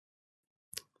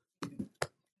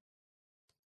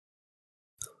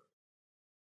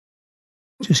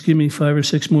 Just give me 5 or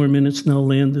 6 more minutes and I'll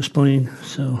land this plane.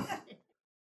 So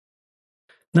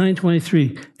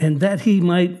 9:23, and that he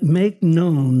might make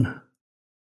known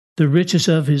the riches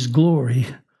of his glory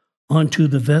unto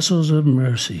the vessels of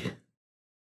mercy,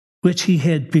 which he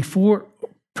had before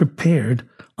prepared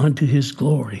unto his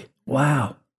glory.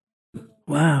 Wow.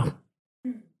 Wow.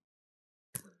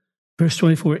 Verse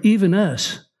 24, even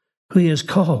us, who he has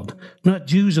called, not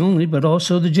Jews only, but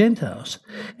also the Gentiles.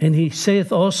 And he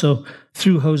saith also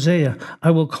through Hosea,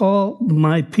 I will call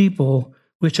my people,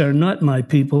 which are not my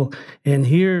people, and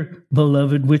here,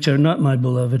 beloved, which are not my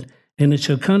beloved. And it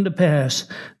shall come to pass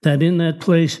that in that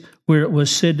place where it was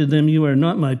said to them, you are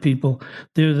not my people,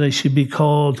 there they should be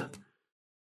called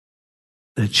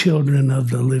the children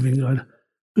of the living God.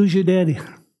 Who's your daddy?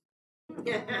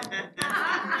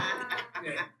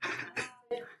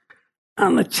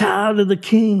 I'm a child of the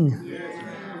King.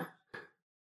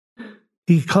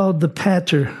 He called the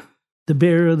Pater, the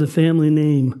bearer of the family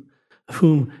name, of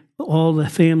whom all the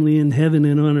family in heaven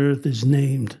and on earth is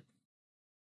named.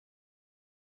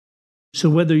 So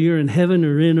whether you're in heaven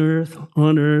or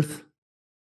on earth,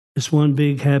 it's one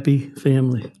big happy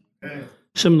family.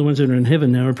 Some of the ones that are in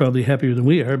heaven now are probably happier than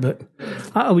we are, but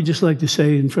I would just like to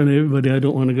say in front of everybody, I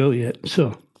don't want to go yet.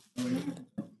 So,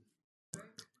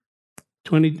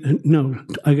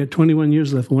 I got 21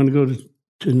 years left. I want to go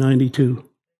to 92.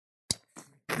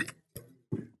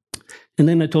 And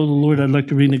then I told the Lord I'd like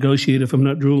to renegotiate if I'm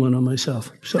not drooling on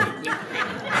myself. So.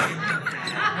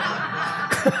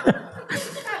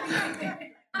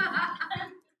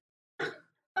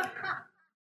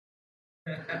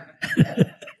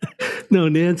 No,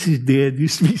 Nancy's dad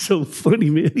used to be so funny,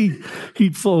 man.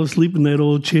 He'd fall asleep in that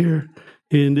old chair,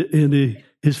 and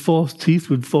his false teeth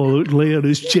would fall out and lay on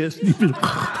his chest.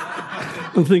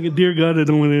 I'm thinking, dear God, I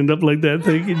don't want to end up like that.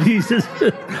 Thank you, Jesus.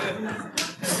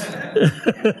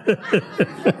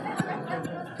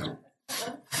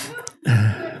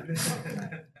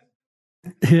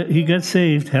 He got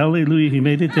saved. Hallelujah. He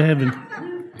made it to heaven.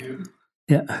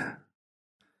 Yeah.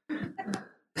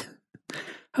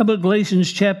 How about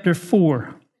Galatians chapter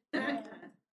 4?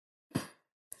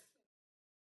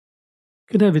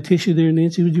 Could I have a tissue there,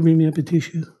 Nancy? Would you bring me up a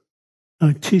tissue?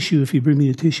 A tissue, if you bring me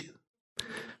a tissue.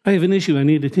 I have an issue. I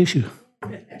need a tissue.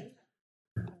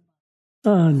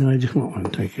 Oh, no, I just want one.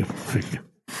 Thank you. Thank you.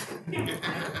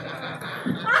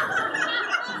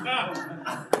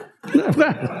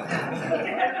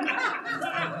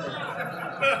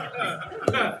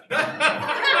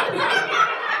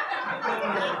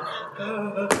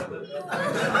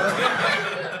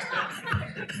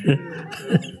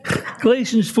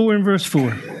 Galatians 4 and verse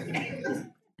 4.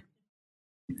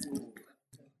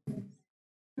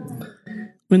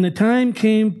 When the time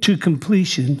came to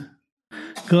completion,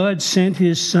 God sent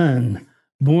his Son,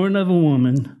 born of a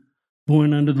woman,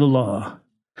 born under the law,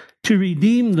 to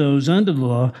redeem those under the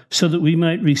law so that we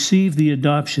might receive the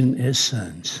adoption as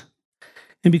sons.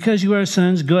 And because you are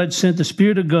sons, God sent the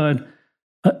Spirit of God,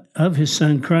 of his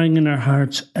Son, crying in our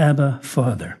hearts, Abba,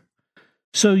 Father.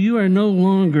 So you are no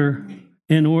longer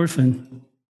an orphan,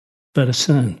 but a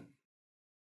son.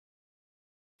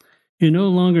 You're no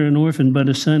longer an orphan, but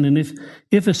a son. And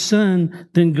if a son,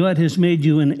 then God has made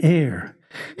you an heir.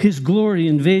 His glory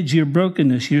invades your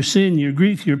brokenness, your sin, your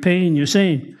grief, your pain, your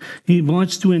shame. He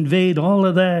wants to invade all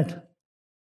of that.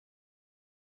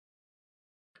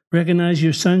 Recognize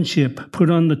your sonship. Put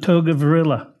on the toga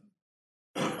virila.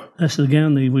 That's the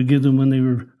gown they would give them when they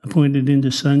were appointed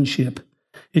into sonship.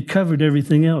 It covered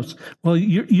everything else. Well,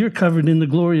 you're covered in the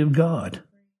glory of God.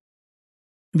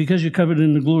 Because you're covered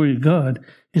in the glory of God,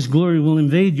 his glory will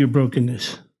invade your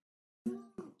brokenness.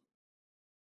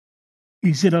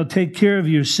 He said, I'll take care of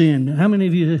your sin. How many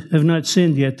of you have not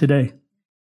sinned yet today?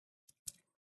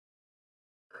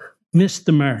 Missed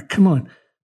the mark. Come on.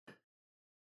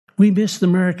 We miss the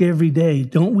mark every day,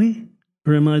 don't we?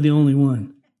 Or am I the only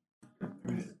one?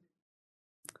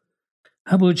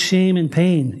 How about shame and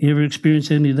pain? You ever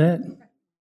experienced any of that?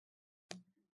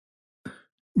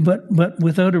 But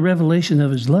without a revelation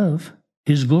of his love,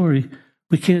 his glory,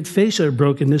 we can't face our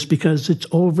brokenness because it's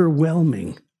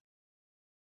overwhelming.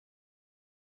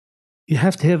 You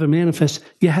have to have a manifest.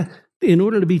 In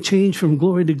order to be changed from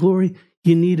glory to glory,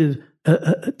 you need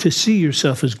to see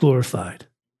yourself as glorified.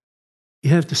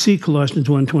 You have to see Colossians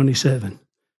 1:27,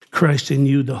 Christ in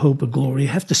you, the hope of glory. You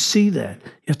have to see that.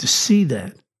 You have to see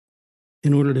that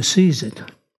in order to seize it,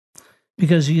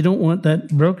 because you don't want that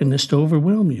brokenness to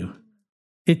overwhelm you.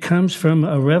 It comes from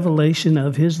a revelation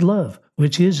of his love,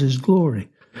 which is his glory.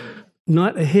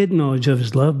 Not a head knowledge of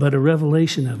his love, but a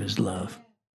revelation of his love.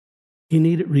 You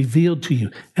need it revealed to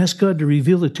you. Ask God to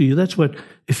reveal it to you. That's what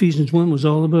Ephesians 1 was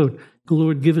all about. The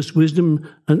Lord, give us wisdom,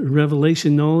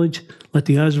 revelation, knowledge. Let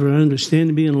the eyes of our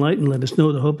understanding be enlightened. Let us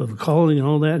know the hope of the calling and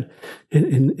all that.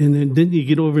 And then you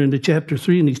get over into chapter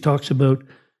 3, and he talks about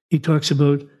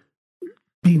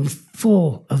being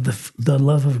full of the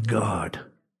love of God.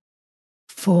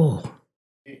 Full.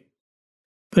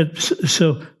 But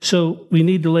so we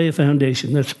need to lay a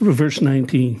foundation. That's verse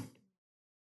 19.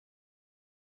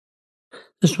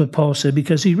 This is what Paul said,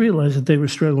 because he realized that they were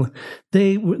struggling.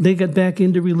 They got back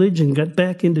into religion, got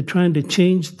back into trying to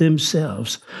change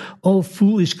themselves. Oh,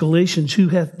 foolish Galatians, who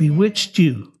hath bewitched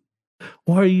you?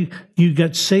 Why are you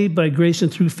got saved by grace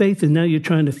and through faith, and now you're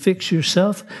trying to fix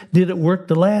yourself? Did it work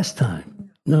the last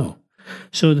time? No.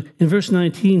 So in verse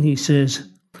 19, he said,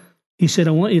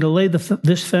 I want you to lay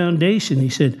this foundation. He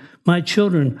said, my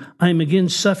children, I am again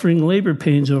suffering labor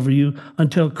pains over you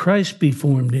until Christ be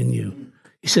formed in you.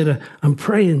 He said, I'm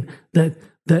praying that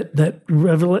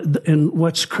and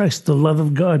what's Christ, the love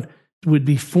of God, would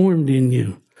be formed in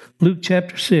you. Luke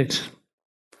chapter 6.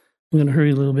 I'm going to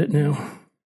hurry a little bit now.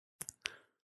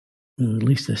 Well, at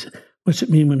least this. What's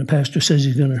it mean when a pastor says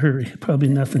he's going to hurry? Probably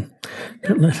nothing.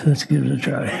 Let's give it a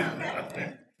try.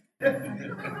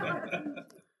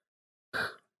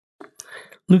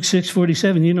 Luke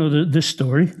 6:47, you know this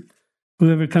story.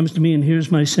 Whoever comes to me and hears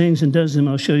my sayings and does them,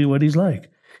 I'll show you what he's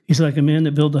like. He's like a man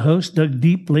that built a house, dug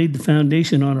deep, laid the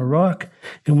foundation on a rock,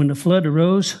 and when the flood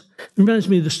arose, it reminds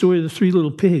me of the story of the 3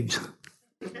 little pigs.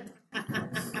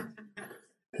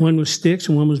 One was sticks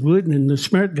and one was wood, and the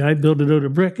smart guy built it out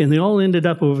of brick, and they all ended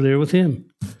up over there with him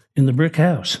in the brick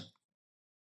house.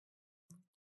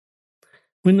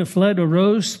 When the flood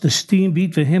arose, the steam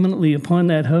beat vehemently upon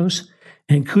that house,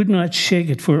 and could not shake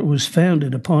it, for it was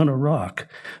founded upon a rock.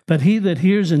 But he that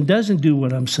hears and doesn't do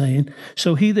what I'm saying,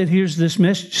 so he that hears this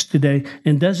message today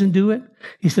and doesn't do it,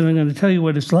 he said, I'm going to tell you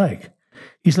what it's like.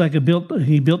 He's like he built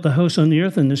the house on the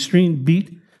earth, and the stream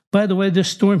beat. By the way, this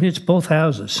storm hits both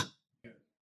houses.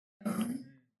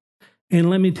 And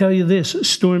let me tell you this,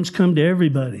 storms come to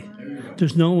everybody.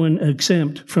 There's no one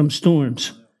exempt from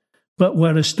storms. But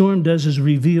what a storm does is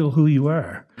reveal who you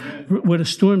are. What a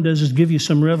storm does is give you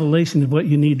some revelation of what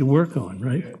you need to work on,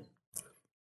 right?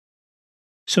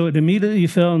 So it immediately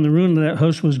fell, and the ruin of that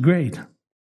house was great,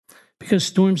 because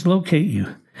storms locate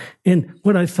you. And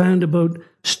what I found about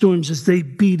storms is they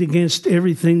beat against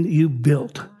everything that you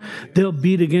built. They'll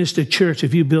beat against a church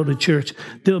if you build a church.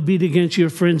 They'll beat against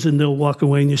your friends, and they'll walk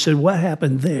away, and you said, what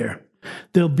happened there?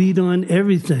 They'll beat on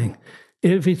everything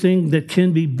that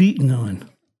can be beaten on.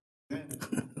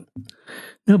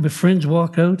 No, but friends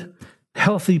walk out.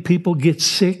 healthy people get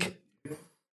sick.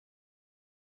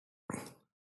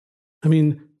 I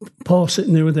mean, Paul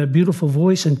sitting there with that beautiful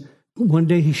voice, and one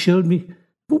day he showed me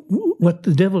what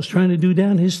the devil's trying to do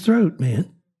down his throat,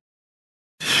 man.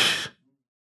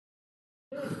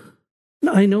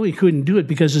 I know he couldn't do it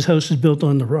because his house is built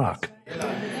on the rock.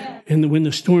 And when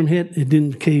the storm hit, it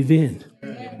didn't cave in.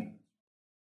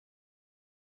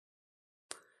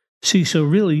 See, so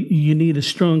really, you need a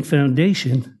strong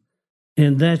foundation,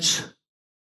 and that's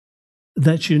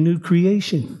your new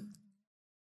creation.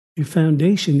 Your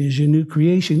foundation is your new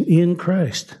creation in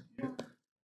Christ.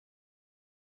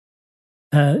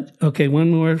 Okay, one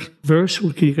more verse.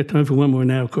 You got time for one more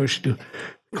now, of course you do.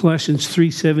 Colossians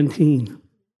 3:17.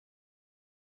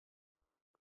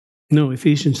 No,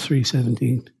 Ephesians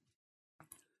 3:17.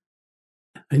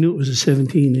 I knew it was a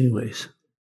 17 anyways.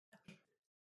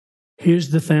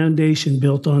 Here's the foundation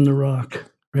built on the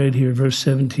rock, right here, verse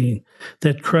 17.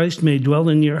 That Christ may dwell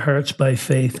in your hearts by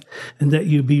faith, and that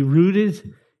you be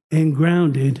rooted and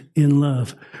grounded in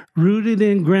love. Rooted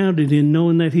and grounded in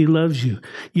knowing that he loves you.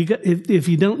 If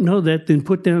you don't know that, then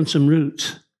put down some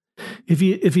roots. If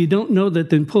you don't know that,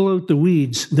 then pull out the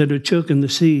weeds that are choking the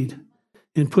seed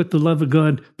and put the love of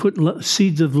God, put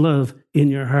seeds of love in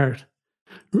your heart.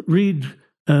 Read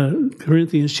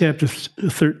Corinthians chapter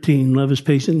 13. Love is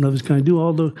patient, love is kind. Do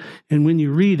all the, and when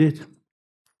you read it,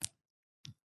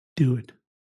 do it.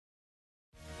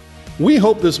 We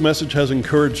hope this message has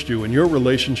encouraged you in your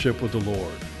relationship with the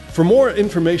Lord. For more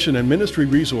information and ministry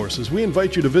resources, we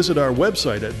invite you to visit our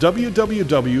website at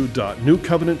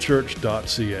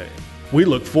www.newcovenantchurch.ca. We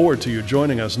look forward to you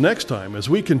joining us next time as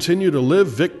we continue to live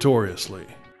victoriously.